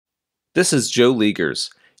This is Joe Luegers,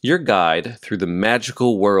 your guide through the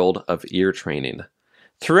magical world of ear training.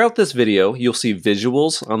 Throughout this video, you'll see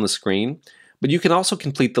visuals on the screen, but you can also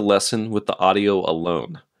complete the lesson with the audio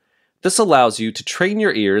alone. This allows you to train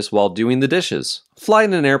your ears while doing the dishes,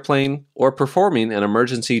 flying an airplane, or performing an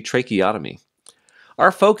emergency tracheotomy.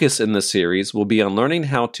 Our focus in this series will be on learning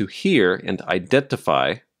how to hear and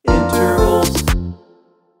identify intervals.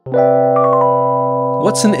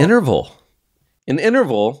 What's an interval? An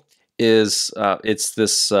interval is it's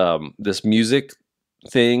this music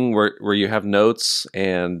thing where you have notes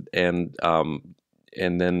and then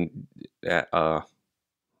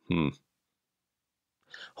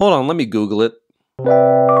hold on, let me Google it.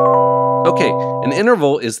 Okay, an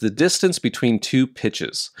interval is the distance between two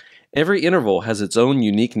pitches. Every interval has its own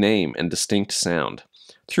unique name and distinct sound.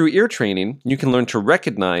 Through ear training, you can learn to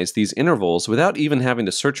recognize these intervals without even having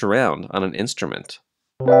to search around on an instrument.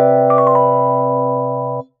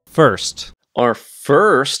 First. Our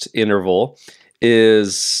first interval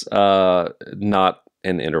is not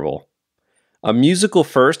an interval. A musical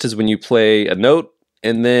first is when you play a note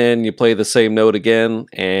and then you play the same note again,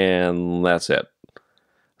 and that's it.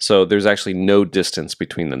 So there's actually no distance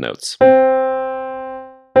between the notes.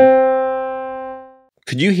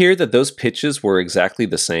 Could you hear that those pitches were exactly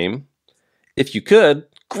the same? If you could,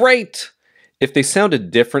 great! If they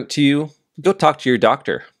sounded different to you, go talk to your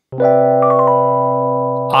doctor.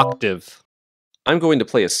 Octave. I'm going to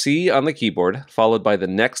play a C on the keyboard, followed by the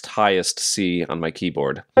next highest C on my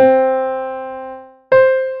keyboard.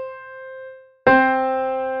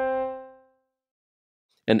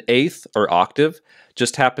 An eighth, or octave,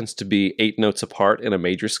 just happens to be 8 notes apart in a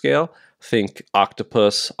major scale. Think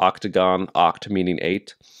octopus, octagon, oct meaning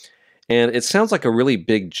 8. And it sounds like a really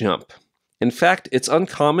big jump. In fact, it's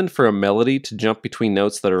uncommon for a melody to jump between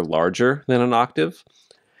notes that are larger than an octave.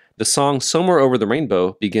 The song Somewhere Over the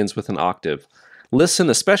Rainbow begins with an octave. Listen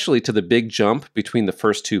especially to the big jump between the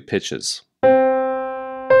first two pitches.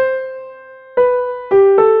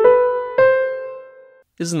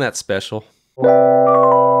 Isn't that special?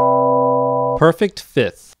 Perfect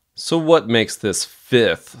fifth. So what makes this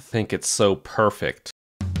fifth think it's so perfect?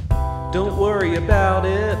 Don't worry about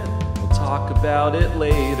it, we'll talk about it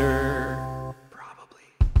later. Probably.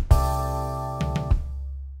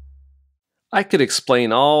 I could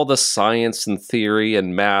explain all the science and theory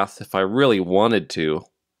and math if I really wanted to,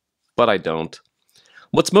 but I don't.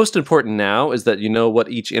 What's most important now is that you know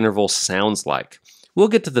what each interval sounds like. We'll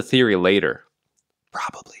get to the theory later.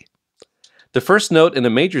 Probably. The first note in a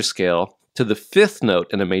major scale to the fifth note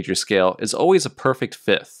in a major scale is always a perfect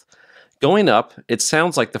fifth. Going up, it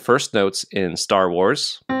sounds like the first notes in Star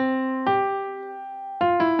Wars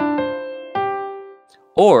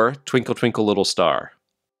or Twinkle Twinkle Little Star.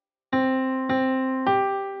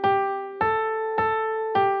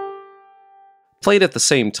 Played at the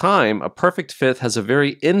same time, a perfect fifth has a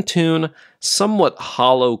very in-tune, somewhat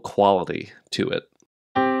hollow quality to it.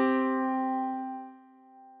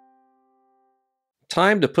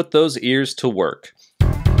 Time to put those ears to work.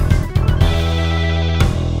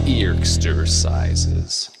 Ear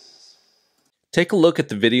exercises. Take a look at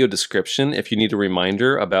the video description if you need a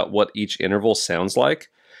reminder about what each interval sounds like,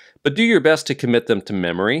 but do your best to commit them to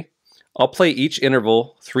memory. I'll play each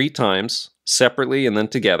interval 3 times, separately and then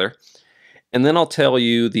together, and then I'll tell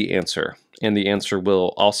you the answer, and the answer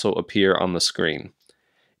will also appear on the screen.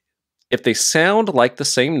 If they sound like the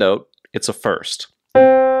same note, it's a first.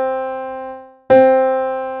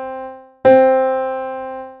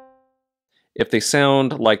 If they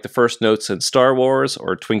sound like the first notes in Star Wars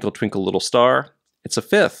or Twinkle Twinkle Little Star, it's a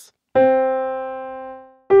fifth.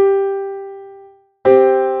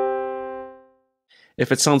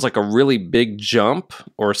 If it sounds like a really big jump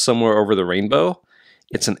or Somewhere Over the Rainbow,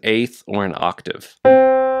 it's an eighth or an octave.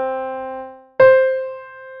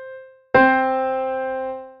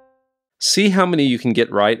 See how many you can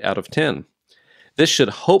get right out of 10. This should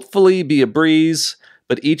hopefully be a breeze,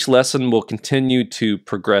 but each lesson will continue to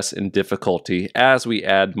progress in difficulty as we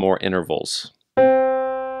add more intervals.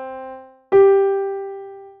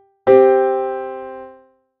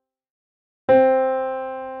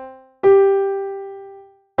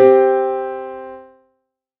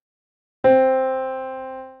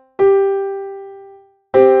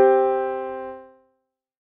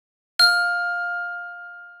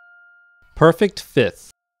 Perfect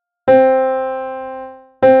fifth.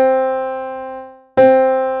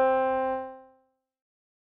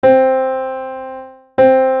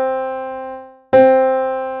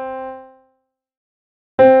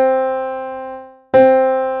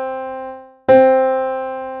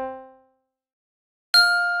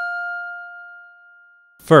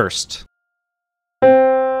 First.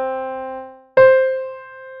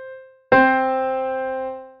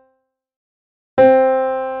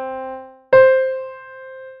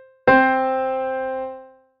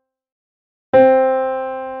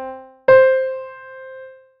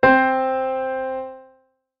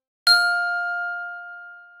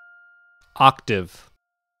 Octave.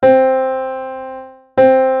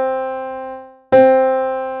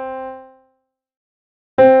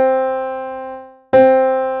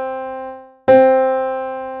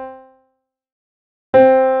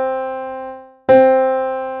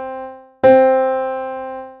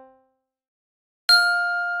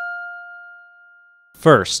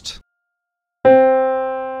 First.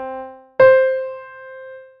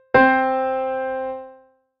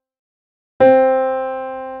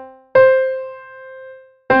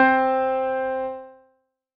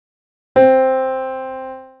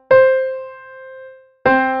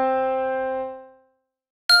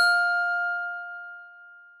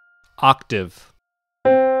 Octave.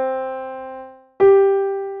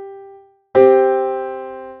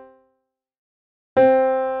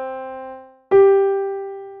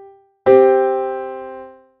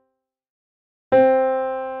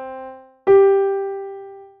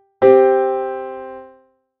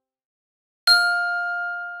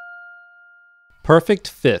 Perfect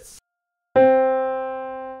fifth.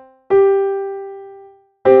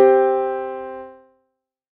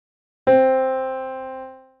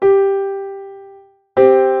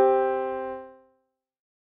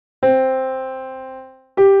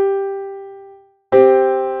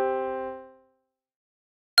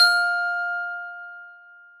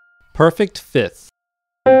 Perfect fifth.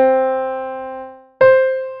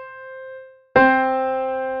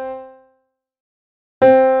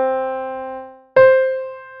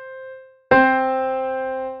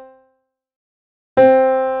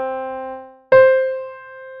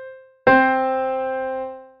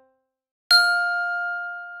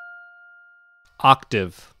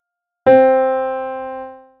 Octave.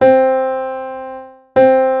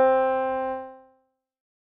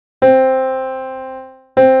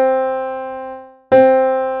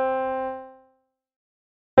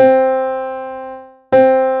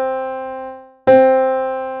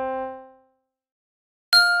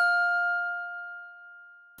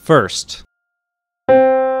 First.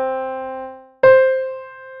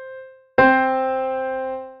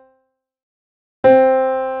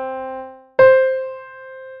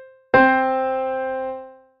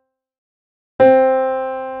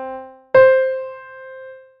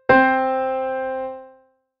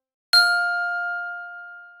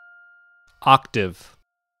 Octave.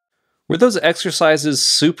 Were those exercises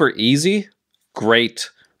super easy? Great.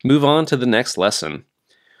 Move on to the next lesson.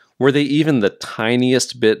 Were they even the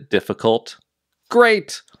tiniest bit difficult?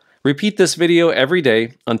 Great! Repeat this video every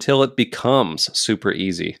day until it becomes super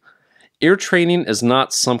easy. Ear training is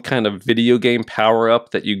not some kind of video game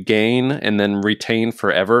power-up that you gain and then retain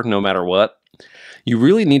forever no matter what. You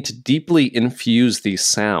really need to deeply infuse these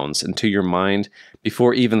sounds into your mind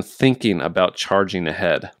before even thinking about charging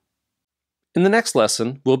ahead. In the next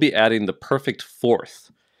lesson, we'll be adding the perfect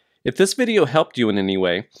fourth. If this video helped you in any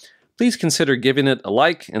way, please consider giving it a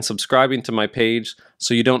like and subscribing to my page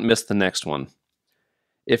so you don't miss the next one.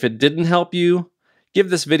 If it didn't help you, give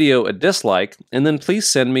this video a dislike and then please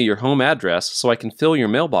send me your home address so I can fill your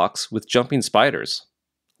mailbox with jumping spiders.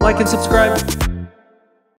 Like and subscribe!